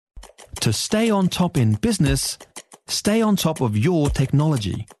To stay on top in business, stay on top of your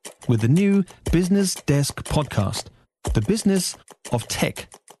technology with the new Business Desk podcast, The Business of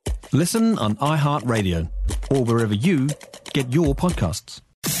Tech. Listen on iHeartRadio or wherever you get your podcasts.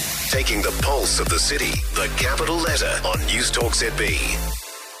 Taking the pulse of the city, the capital letter on News Talk ZB.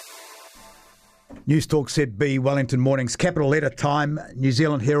 News Talk ZB, Wellington Mornings, capital letter time. New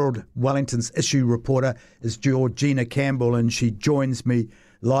Zealand Herald Wellington's issue reporter is Georgina Campbell, and she joins me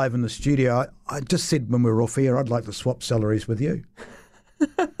live in the studio. I just said when we were off air, I'd like to swap salaries with you.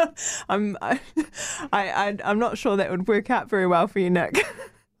 I'm not sure that would work out very well for you, Nick.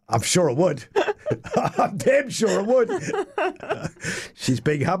 I'm sure it would. I'm damn sure it would. She's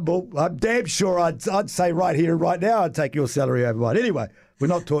being humble. I'm damn sure I'd say right here, right now, I'd take your salary over mine. Anyway, we're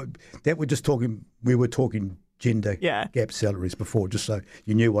not talking that. We were talking gender gap salaries before, just so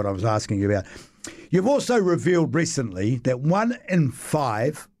you knew what I was asking you about. You've also revealed recently that 1 in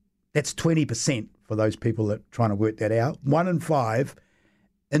 5, that's 20% for those people that are trying to work that out, 1 in 5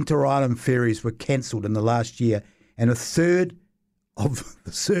 inter-island ferries were cancelled in the last year, and a third of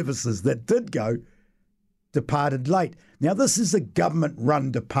the services that did go departed late. Now, this is a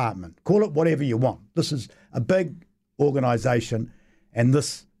government-run department. Call it whatever you want. This is a big organisation, and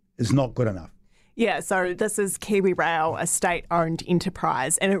this is not good enough. Yeah, so this is Kiwi Rail, a state-owned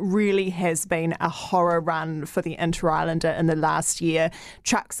enterprise, and it really has been a horror run for the Interislander in the last year.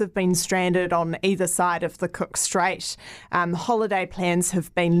 Trucks have been stranded on either side of the Cook Strait. Holiday plans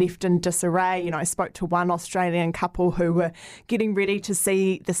have been left in disarray. You know, I spoke to one Australian couple who were getting ready to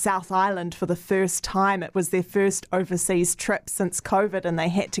see the South Island for the first time. It was their first overseas trip since COVID, and they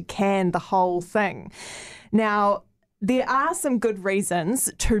had to can the whole thing. Now, there are some good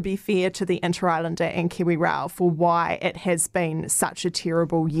reasons, to be fair to the Interislander and Kiwi Rail, for why it has been such a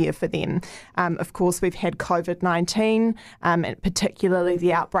terrible year for them. Of course, we've had COVID-19, and particularly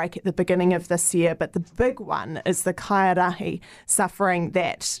the outbreak at the beginning of this year, but the big one is the Kaiarahi suffering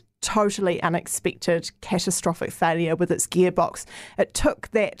that totally unexpected catastrophic failure with its gearbox. It took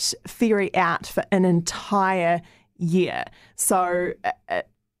that ferry out for an entire year. So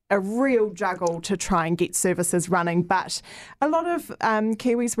a real juggle to try and get services running, but a lot of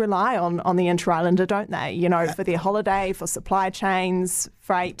Kiwis rely on the Interislander, don't they? You know, for their holiday, for supply chains,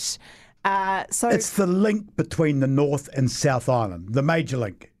 freight. So it's the link between the North and South Island, the major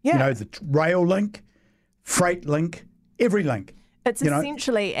link. Yeah. You know, the rail link, freight link, every link. It's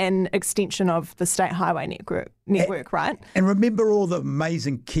essentially an extension of the state highway network, right? And remember all the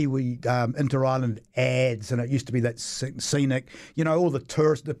amazing Kiwi inter-island ads, and it used to be that scenic, you know, all the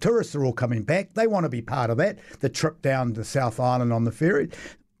tourists are all coming back. They want to be part of that, the trip down to South Island on the ferry.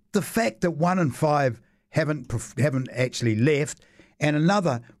 The fact that 1 in 5 haven't actually left, and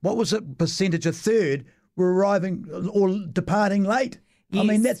another, what was it, percentage, a third, were arriving or departing late. Yes. I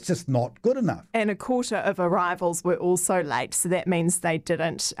mean, that's just not good enough. And a quarter of arrivals were also late, so that means they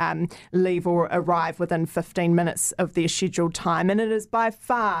didn't leave or arrive within 15 minutes of their scheduled time. And it is by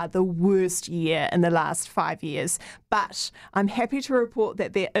far the worst year in the last 5 years. But I'm happy to report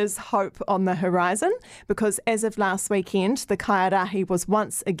that there is hope on the horizon, because as of last weekend, the Kaiarahi was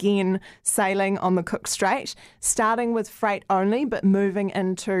once again sailing on the Cook Strait, starting with freight only, but moving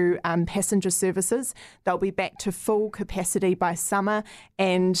into passenger services. They'll be back to full capacity by summer.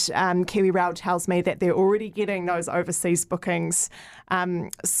 And Kiwi Rail tells me that they're already getting those overseas bookings.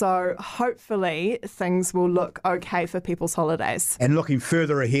 So hopefully things will look okay for people's holidays. And looking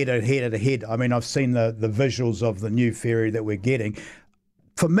further ahead, I mean, I've seen the visuals of the new ferry that we're getting.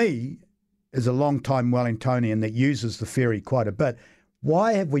 For me, as a long-time Wellingtonian that uses the ferry quite a bit,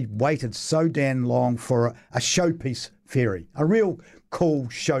 why have we waited so damn long for a showpiece ferry, a real cool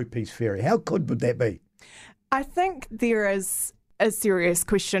showpiece ferry? How good would that be? I think there is a serious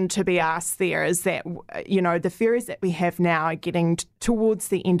question to be asked there, is that, you know, the ferries that we have now are getting towards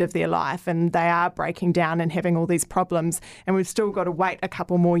the end of their life, and they are breaking down and having all these problems, and we've still got to wait a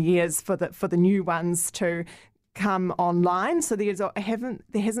couple more years for the new ones to come online. So there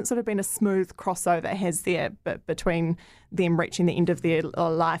hasn't sort of been a smooth crossover, has there, between them reaching the end of their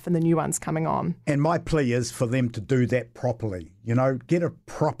life and the new ones coming on. And my plea is for them to do that properly, you know, get a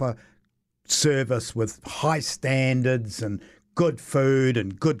proper service with high standards and good food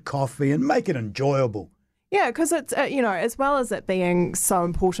and good coffee, and make it enjoyable. Yeah, because it's, you know, as well as it being so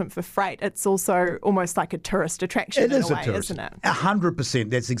important for freight, it's also almost like a tourist attraction in a way, isn't it? 100%.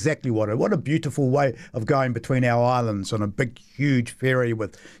 That's exactly what a beautiful way of going between our islands on a big, huge ferry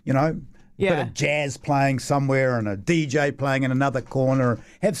with, you know, a bit of jazz playing somewhere and a DJ playing in another corner.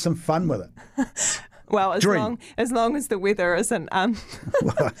 Have some fun with it. Well, as Dream. long as the weather isn't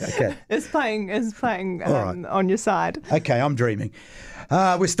Okay. is playing right. on your side. Okay, I'm dreaming.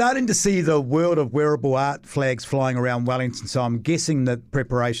 We're starting to see the world of wearable art flags flying around Wellington, so I'm guessing that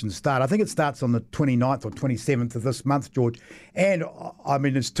preparations start. I think it starts on the 29th or 27th of this month, George. And, I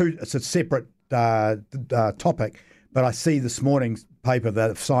mean, it's a separate topic, but I see this morning's paper that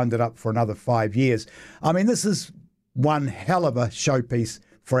have signed it up for another 5 years. I mean, this is one hell of a showpiece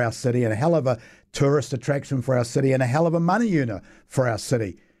for our city and a hell of a tourist attraction for our city and a hell of a money earner for our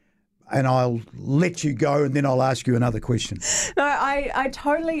city. And I'll let you go and then I'll ask you another question. No, I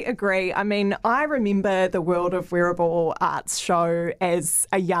totally agree. I mean, I remember the World of Wearable Arts show as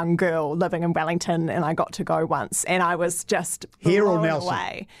a young girl living in Wellington, and I got to go once, and I was just Here or blown Nelson?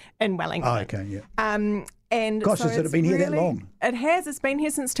 away in Wellington. Oh, okay, yeah. And Gosh, so has it it's been here that long? It has. It's been here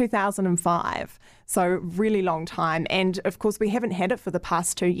since 2005. So really long time. And of course, we haven't had it for the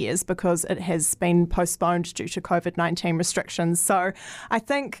past 2 years because it has been postponed due to COVID-19 restrictions. So I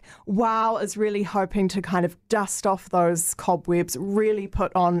think WOW is really hoping to kind of dust off those cobwebs, really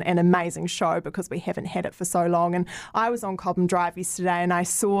put on an amazing show because we haven't had it for so long. And I was on Cobham Drive yesterday and I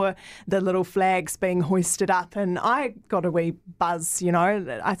saw the little flags being hoisted up and I got a wee buzz, you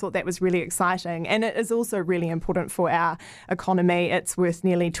know. I thought that was really exciting. And it is also really important for our economy. It's worth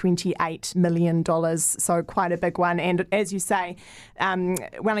nearly $28 million. So quite a big one. And as you say,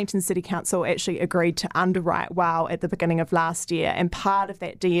 Wellington City Council actually agreed to underwrite WOW at the beginning of last year. And part of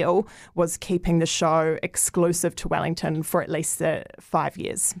that deal was keeping the show exclusive to Wellington for at least 5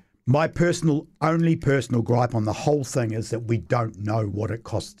 years. My only personal gripe on the whole thing is that we don't know what it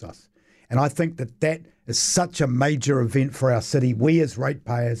costs us. And I think that is such a major event for our city. We as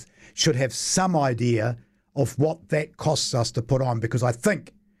ratepayers should have some idea of what that costs us to put on, because I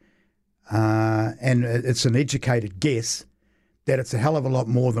think and it's an educated guess that it's a hell of a lot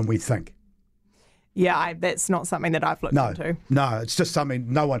more than we think. Yeah, that's not something that I've looked into. No, it's just something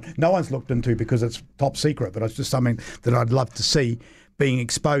no one's looked into because it's top secret, but it's just something that I'd love to see being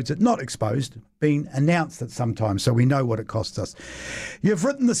being announced at some time so we know what it costs us. You've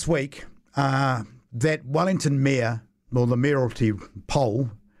written this week that Wellington Mayor, or the mayoralty poll,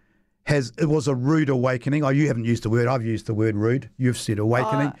 it was a rude awakening. Oh, you haven't used the word. I've used the word rude. You've said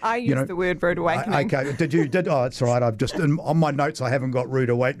awakening. I used the word rude awakening. Okay. Did? Oh, it's all right. I've just, on my notes, I haven't got rude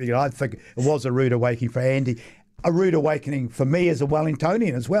awakening. I think it was a rude awakening for Andy. A rude awakening for me as a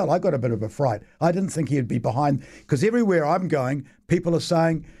Wellingtonian as well. I got a bit of a fright. I didn't think he'd be behind, because everywhere I'm going, people are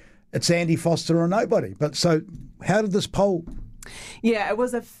saying it's Andy Foster or nobody. But so how did this poll? Yeah, it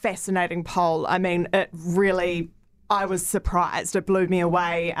was a fascinating poll. I mean, I was surprised. It blew me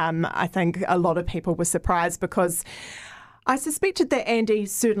away. I think a lot of people were surprised because I suspected that Andy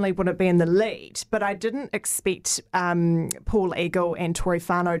certainly wouldn't be in the lead, but I didn't expect Paul Eagle and Tory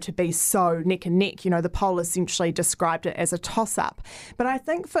Whanau to be so neck and neck. You know, the poll essentially described it as a toss-up. But I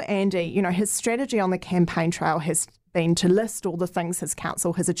think for Andy, you know, his strategy on the campaign trail has been to list all the things his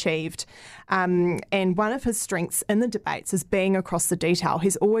council has achieved. And one of his strengths in the debates is being across the detail.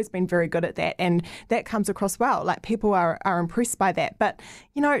 He's always been very good at that, and that comes across well. Like, people are impressed by that. But,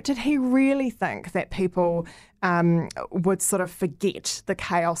 you know, did he really think that people would sort of forget the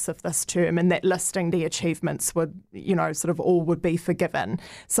chaos of this term and that listing the achievements would, you know, sort of all would be forgiven?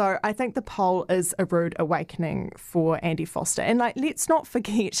 So I think the poll is a rude awakening for Andy Foster. And, like, let's not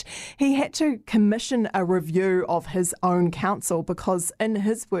forget, he had to commission a review of his own council because, in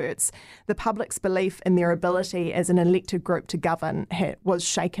his words, the public's belief in their ability as an elected group to govern was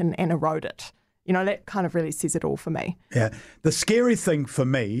shaken and eroded. You know, that kind of really says it all for me. Yeah. The scary thing for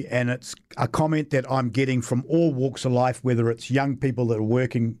me, and it's a comment that I'm getting from all walks of life, whether it's young people that are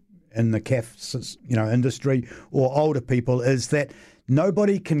working in the CAF, industry, or older people, is that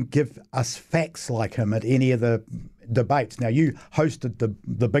nobody can give us facts like him at any of the debates. Now, you hosted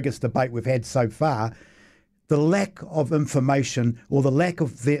the biggest debate we've had so far. The lack of information, or the lack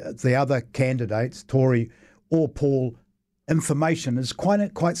of the other candidates, Tory or Paul, information is quite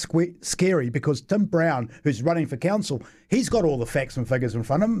scary, because Tim Brown, who's running for council, he's got all the facts and figures in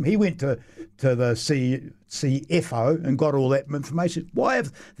front of him. He went to the CFO and got all that information. Why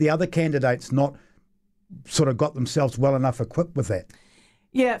have the other candidates not sort of got themselves well enough equipped with that?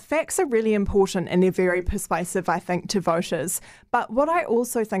 Yeah, facts are really important and they're very persuasive, I think, to voters. But what I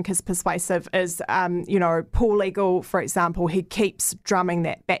also think is persuasive is, Paul Eagle, for example, he keeps drumming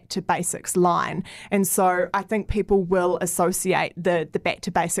that back to basics line. And so I think people will associate the back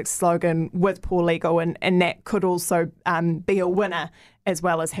to basics slogan with Paul Eagle, and that could also be a winner, as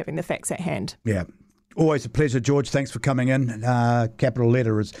well as having the facts at hand. Yeah. Always a pleasure, George. Thanks for coming in. Capital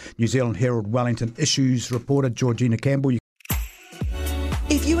letter is New Zealand Herald Wellington Issues reporter Georgina Campbell.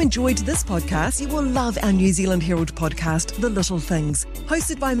 If you enjoyed this podcast, you will love our New Zealand Herald podcast, The Little Things,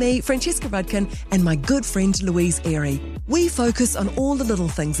 hosted by me, Francesca Rudkin, and my good friend Louise Airy. We focus on all the little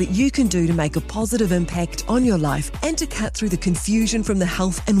things that you can do to make a positive impact on your life and to cut through the confusion from the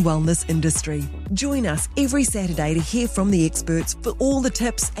health and wellness industry. Join us every Saturday to hear from the experts for all the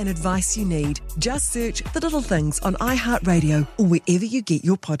tips and advice you need. Just search The Little Things on iHeartRadio or wherever you get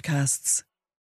your podcasts.